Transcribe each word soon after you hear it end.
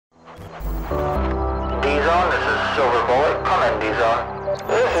D-Zone, this is Silver Bullet. Come in, D-Zone.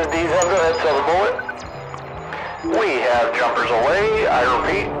 This is D-Zone, go ahead, Silver Bullet. We have jumpers away. I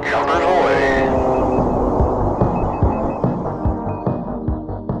repeat, jumpers away.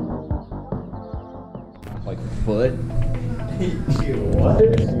 Like foot? What?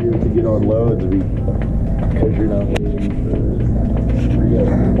 To get on loads because you're not waiting for Rio.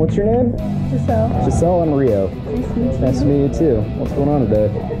 What's your name? Gisselle. Gisselle, I'm Rio. Nice to meet you too. What's going on today?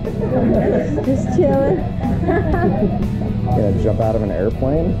 Just chilling. Gonna jump out of an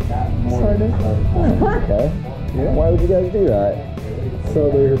airplane? Sort of. Okay. Yeah. Why would you guys do that?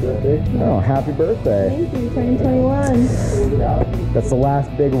 Celebrate her birthday. Oh, happy birthday. Thank you, turning 21. That's the last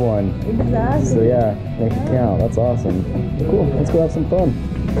big one. Exactly. So yeah, make it count. That's awesome. Cool. Let's go have some fun.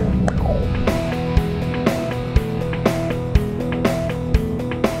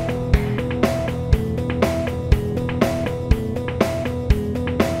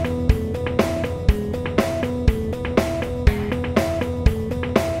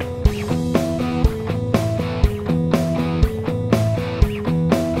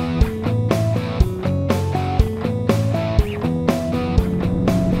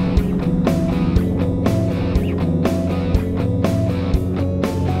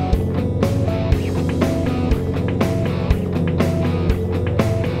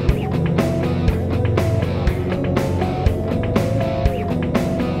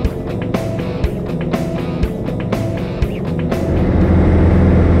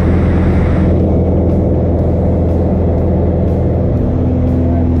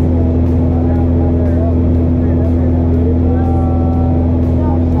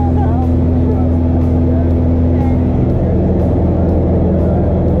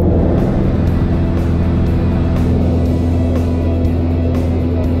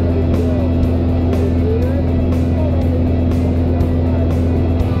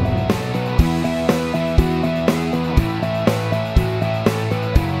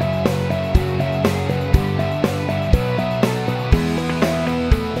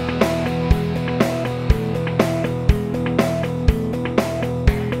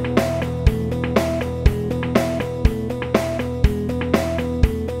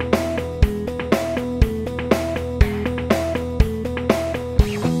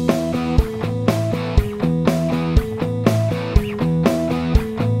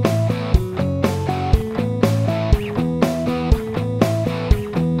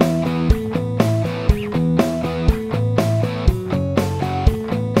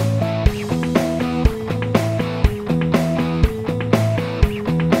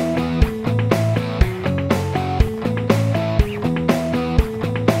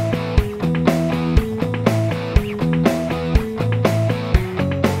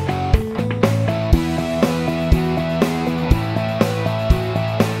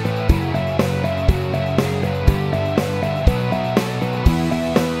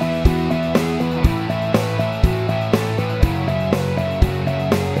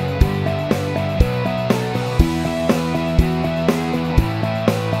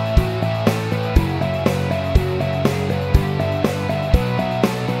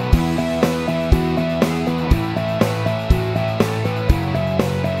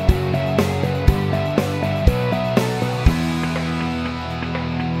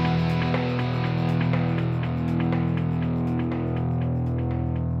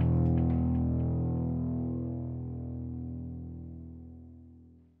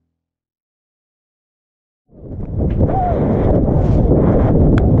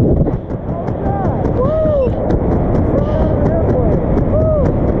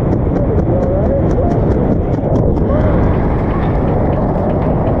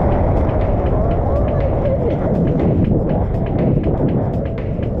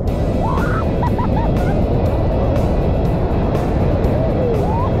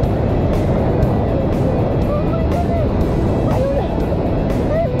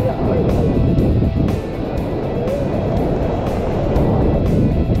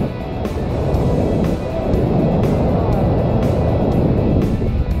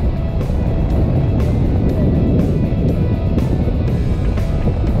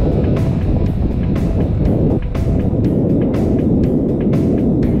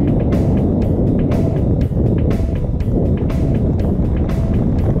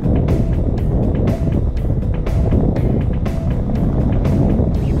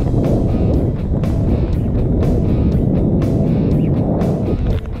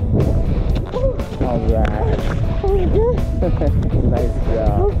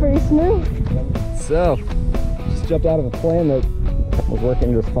 So, just jumped out of a plane that was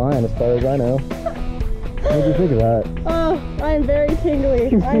working just fine as far as I know. What did you think of that? I'm very tingly.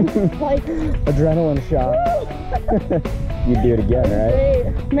 I'm like adrenaline shot. You'd do it again,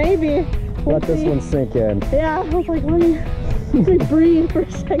 right? great. Maybe. We'll Let this see. one sink in. Yeah, I was like, let me breathe for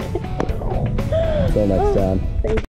a second. Until next time. Thank you.